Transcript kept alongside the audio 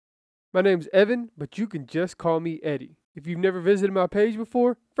My name's Evan, but you can just call me Eddie. If you've never visited my page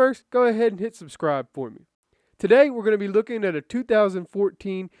before, first go ahead and hit subscribe for me. Today we're going to be looking at a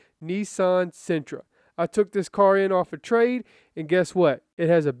 2014 Nissan Sentra. I took this car in off a trade, and guess what? It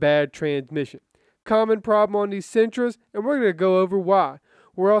has a bad transmission. Common problem on these Sentras, and we're going to go over why.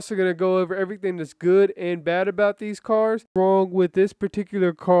 We're also going to go over everything that's good and bad about these cars. Wrong with this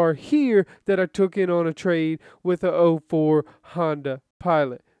particular car here that I took in on a trade with a 04 Honda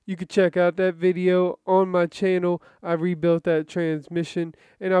Pilot. You can check out that video on my channel. I rebuilt that transmission,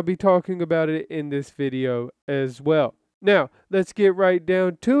 and I'll be talking about it in this video as well. Now, let's get right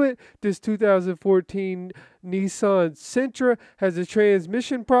down to it. This 2014 Nissan Sentra has a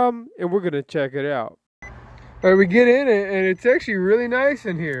transmission problem, and we're going to check it out. All right, we get in it, and it's actually really nice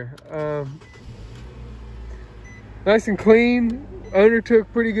in here. Nice and clean. Owner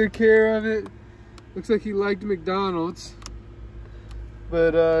took pretty good care of it. Looks like he liked McDonald's.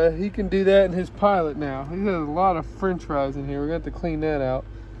 But he can do that in his Pilot now. He has a lot of french fries in here. We're going to have to clean that out.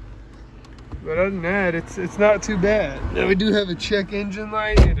 But other than that, it's not too bad. Now we do have a check engine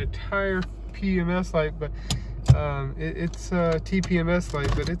light and a tire PMS light, but it's a TPMS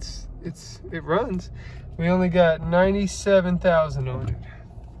light, but it runs. We only got 97,000 on it.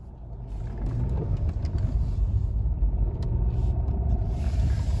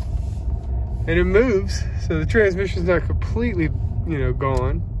 And it moves, so the transmission's not completely,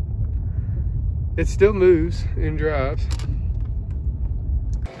 gone. It still moves and drives.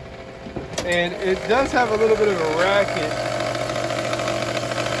 And it does have a little bit of a racket.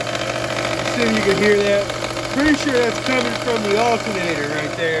 See if you can hear that. Pretty sure that's coming from the alternator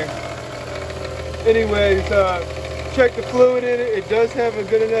right there. Anyways, check the fluid in it. It does have a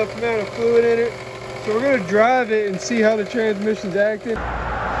good enough amount of fluid in it. So we're gonna drive it and see how the transmission's acting.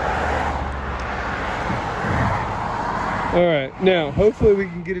 All right, now hopefully we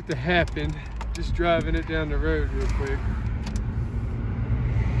can get it to happen. Just driving it down the road real quick.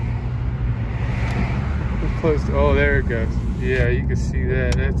 Close to, oh, there it goes. Yeah, you can see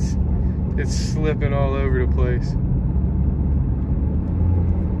that. It's slipping all over the place.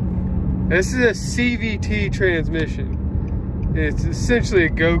 This is a CVT transmission. It's essentially a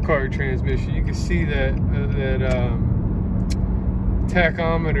go-kart transmission. You can see that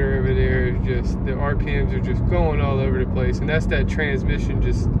tachometer over there is just, the RPMs are just going all over the place, and that's that transmission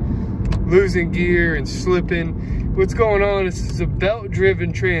just losing gear and slipping. What's going on is it's a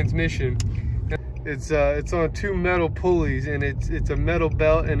belt-driven transmission. It's on two metal pulleys, and it's a metal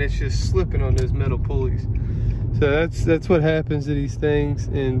belt, and it's just slipping on those metal pulleys. So that's what happens to these things,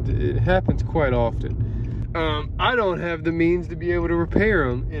 and it happens quite often. I don't have the means to be able to repair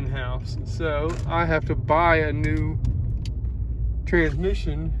them in-house, so I have to buy a new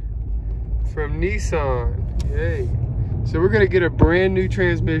transmission from Nissan. Yay. So we're gonna get a brand new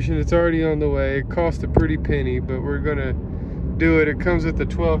transmission. It's already on the way. It cost a pretty penny, but we're gonna do it. It comes with the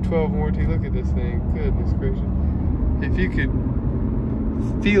 12/12 warranty. Look at this thing. Goodness gracious. If you could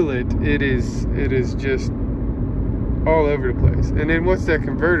feel it, it is just all over the place. And then once that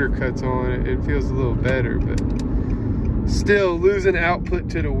converter cuts on, it feels a little better, but still losing output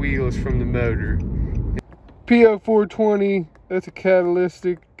to the wheels from the motor. P0420, that's a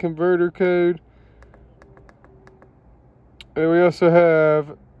catalytic converter code. And we also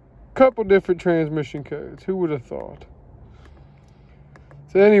have a couple different transmission codes. Who would have thought?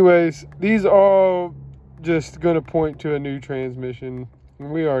 So anyways, these are all just going to point to a new transmission.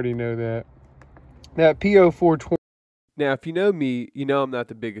 And we already know that. That P0420. Now, if you know me, you know I'm not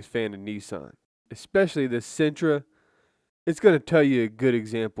the biggest fan of Nissan. Especially the Sentra. It's going to tell you a good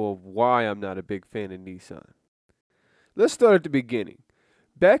example of why I'm not a big fan of Nissan. Let's start at the beginning.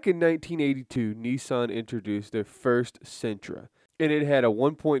 Back in 1982, Nissan introduced their first Sentra. And it had a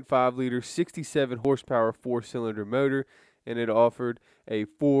 1.5 liter, 67 horsepower, 4-cylinder motor. And it offered a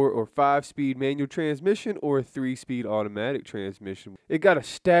 4 or 5 speed manual transmission or a 3-speed automatic transmission. It got a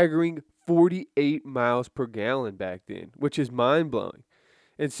staggering 48 miles per gallon back then, which is mind-blowing.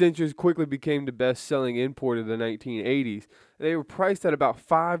 And Sentras quickly became the best-selling import of the 1980s. They were priced at about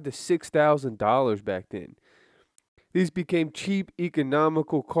 $5,000 to $6,000 back then. These became cheap,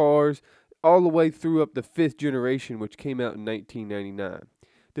 economical cars all the way through up the 5th generation, which came out in 1999.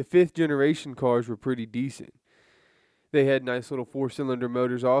 The 5th generation cars were pretty decent. They had nice little 4-cylinder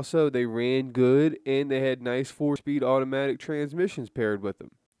motors also. They ran good, and they had nice 4-speed automatic transmissions paired with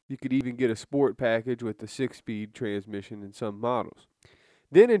them. You could even get a sport package with the 6-speed transmission in some models.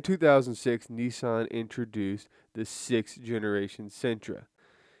 Then in 2006, Nissan introduced the 6th generation Sentra.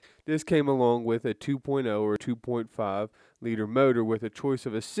 This came along with a 2.0 or 2.5 liter motor with a choice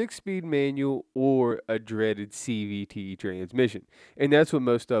of a 6-speed manual or a dreaded CVT transmission. And that's what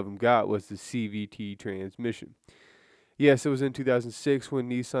most of them got, was the CVT transmission. Yes, it was in 2006 when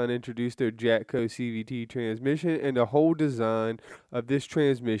Nissan introduced their Jatco CVT transmission, and the whole design of this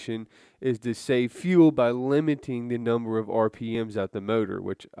transmission is to save fuel by limiting the number of RPMs at the motor,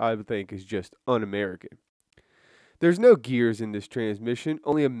 which I think is just un-American. There's no gears in this transmission,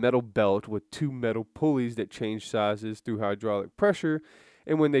 only a metal belt with 2 metal pulleys that change sizes through hydraulic pressure,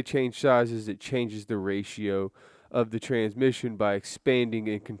 and when they change sizes, it changes the ratio of the transmission by expanding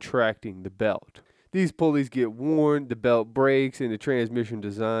and contracting the belt. These pulleys get worn, the belt breaks, and the transmission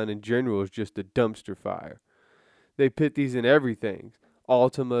design in general is just a dumpster fire. They put these in everything: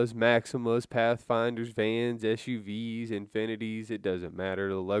 Altimas, Maximas, Pathfinders, vans, SUVs, Infinities, it doesn't matter,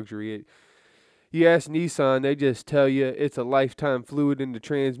 the luxury. You ask Nissan, they just tell you it's a lifetime fluid in the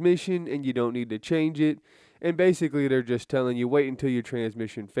transmission and you don't need to change it. And basically they're just telling you wait until your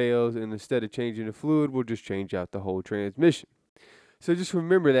transmission fails, and instead of changing the fluid, we'll just change out the whole transmission. So just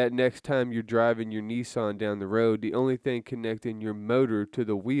remember that next time you're driving your Nissan down the road, the only thing connecting your motor to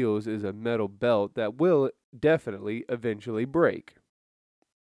the wheels is a metal belt that will definitely eventually break.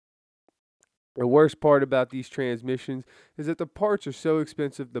 The worst part about these transmissions is that the parts are so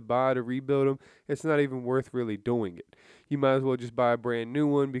expensive to buy to rebuild them, it's not even worth really doing it. You might as well just buy a brand new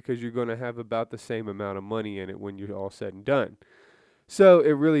one because you're going to have about the same amount of money in it when you're all said and done. So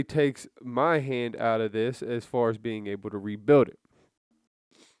it really takes my hand out of this as far as being able to rebuild it.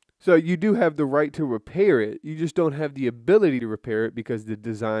 So you do have the right to repair it, you just don't have the ability to repair it because the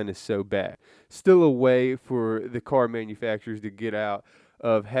design is so bad. Still a way for the car manufacturers to get out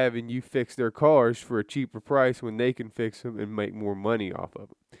of having you fix their cars for a cheaper price when they can fix them and make more money off of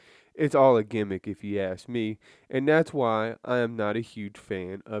them. It's all a gimmick if you ask me, and that's why I am not a huge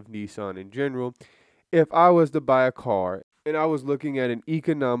fan of Nissan in general. If I was to buy a car and I was looking at an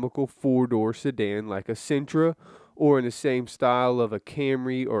economical 4-door sedan like a Sentra, or in the same style of a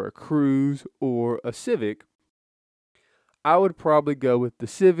Camry or a Cruze or a Civic, I would probably go with the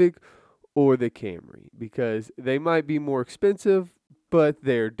Civic or the Camry because they might be more expensive, but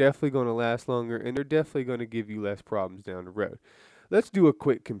they're definitely going to last longer and they're definitely going to give you less problems down the road. Let's do a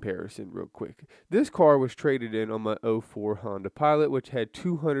quick comparison real quick. This car was traded in on my 04 Honda Pilot, which had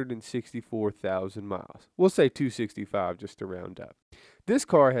 264,000 miles. We'll say 265 just to round up. This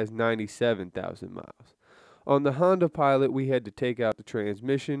car has 97,000 miles. On the Honda Pilot, we had to take out the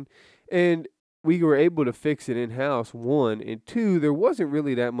transmission, and we were able to fix it in-house, 1, and 2, there wasn't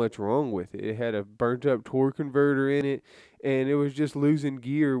really that much wrong with it. It had a burnt-up torque converter in it, and it was just losing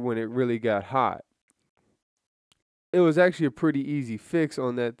gear when it really got hot. It was actually a pretty easy fix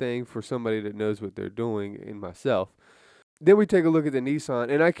on that thing for somebody that knows what they're doing, and myself. Then we take a look at the Nissan,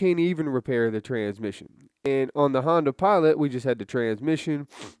 and I can't even repair the transmission. And on the Honda Pilot, we just had the transmission.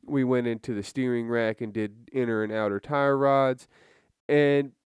 We went into the steering rack and did inner and outer tire rods.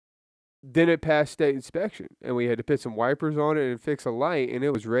 And then it passed state inspection. And we had to put some wipers on it and fix a light, and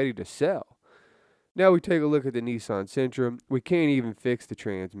it was ready to sell. Now we take a look at the Nissan Sentra. We can't even fix the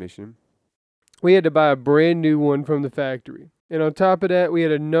transmission. We had to buy a brand new one from the factory. And on top of that, we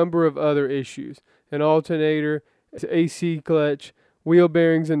had a number of other issues. An alternator, AC clutch, wheel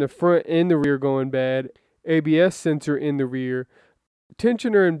bearings in the front and the rear going bad, ABS sensor in the rear,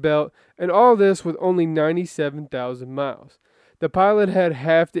 tensioner and belt, and all this with only 97,000 miles. The Pilot had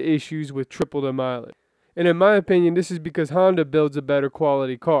half the issues with triple the mileage. And in my opinion, this is because Honda builds a better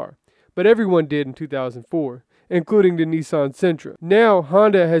quality car. But everyone did in 2004, including the Nissan Sentra. Now,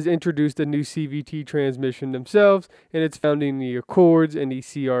 Honda has introduced a new CVT transmission themselves, and it's found in the Accords and the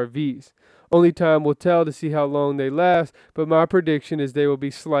CR-Vs. Only time will tell to see how long they last, but my prediction is they will be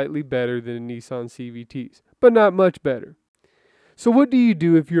slightly better than the Nissan CVTs, but not much better. So what do you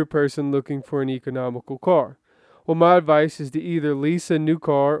do if you're a person looking for an economical car? Well, my advice is to either lease a new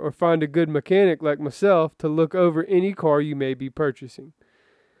car or find a good mechanic like myself to look over any car you may be purchasing.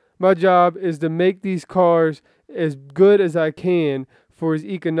 My job is to make these cars as good as I can for as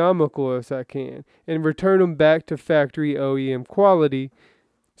economical as I can and return them back to factory OEM quality,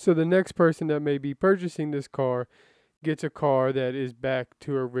 so the next person that may be purchasing this car gets a car that is back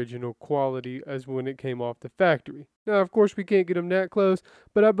to original quality as when it came off the factory. Now, of course, we can't get them that close,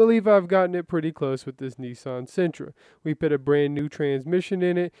 but I believe I've gotten it pretty close with this Nissan Sentra. We put a brand new transmission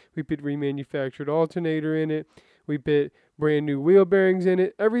in it. We put remanufactured alternator in it. We put brand new wheel bearings in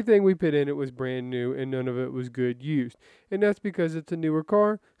it. Everything we put in it was brand new, and none of it was good used. And that's because it's a newer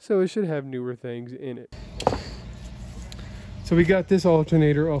car, so it should have newer things in it. So we got this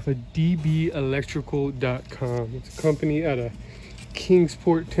alternator off of dbelectrical.com. It's a company out of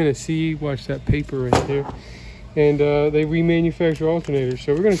Kingsport, Tennessee. Watch that paper right there. And they remanufacture alternators.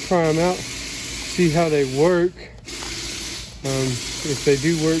 So we're going to try them out, see how they work. If they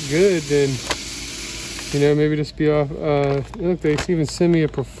do work good, then, you know, maybe just be off. Look, they even send me a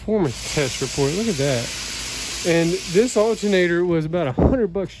performance test report. Look at that. And this alternator was about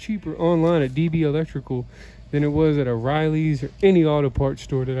 $100 cheaper online at DB Electrical than it was at O'Reilly's or any auto parts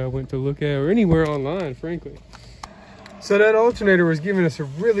store that I went to look at, or anywhere online, frankly. So that alternator was giving us a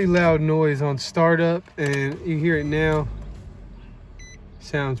really loud noise on startup, and you hear it now.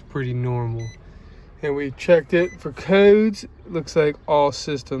 Sounds pretty normal. And we checked it for codes. Looks like all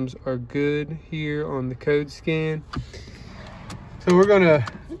systems are good here on the code scan. So we're gonna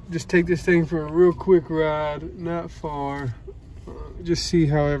just take this thing for a real quick ride, not far. Just see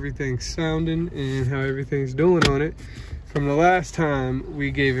how everything's sounding and how everything's doing on it from the last time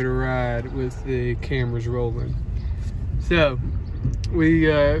we gave it a ride with the cameras rolling. So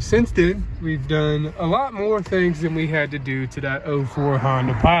we since then we've done a lot more things than we had to do to that 04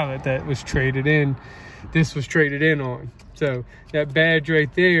 Honda Pilot that was traded in. This was traded in on. So that badge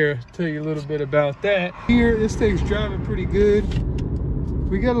right there, I'll tell you a little bit about that. Here, this thing's driving pretty good.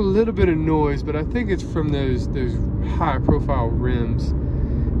 We got a little bit of noise, but I think it's from those high profile rims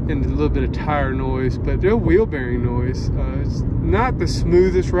and a little bit of tire noise, but they're wheel bearing noise. It's not the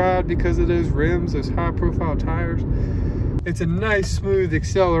smoothest ride because of those rims, those high profile tires. It's a nice smooth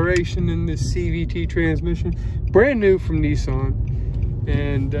acceleration in this CVT transmission. Brand new from Nissan.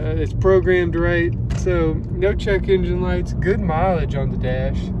 And it's programmed right. So no check engine lights, good mileage on the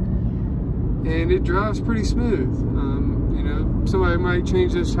dash. And it drives pretty smooth. You know, somebody might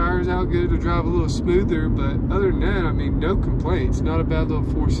change those tires out, get it to drive a little smoother, but other than that, I mean, no complaints. Not a bad little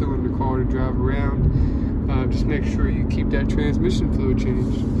 4-cylinder car to drive around. Just make sure you keep that transmission fluid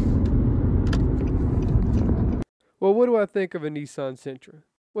changed. Well, what do I think of a Nissan Sentra?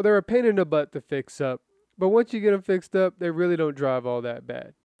 Well, they're a pain in the butt to fix up, but once you get them fixed up, they really don't drive all that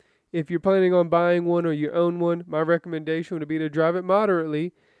bad. If you're planning on buying one or you own one, my recommendation would be to drive it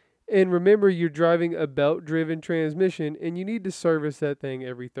moderately. And remember, you're driving a belt-driven transmission, and you need to service that thing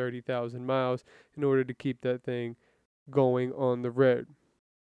every 30,000 miles in order to keep that thing going on the road.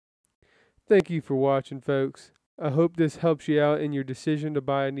 Thank you for watching, folks. I hope this helps you out in your decision to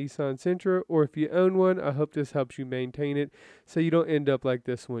buy a Nissan Sentra, or if you own one, I hope this helps you maintain it so you don't end up like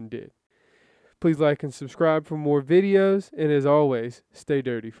this one did. Please like and subscribe for more videos, and as always, stay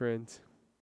dirty, friends.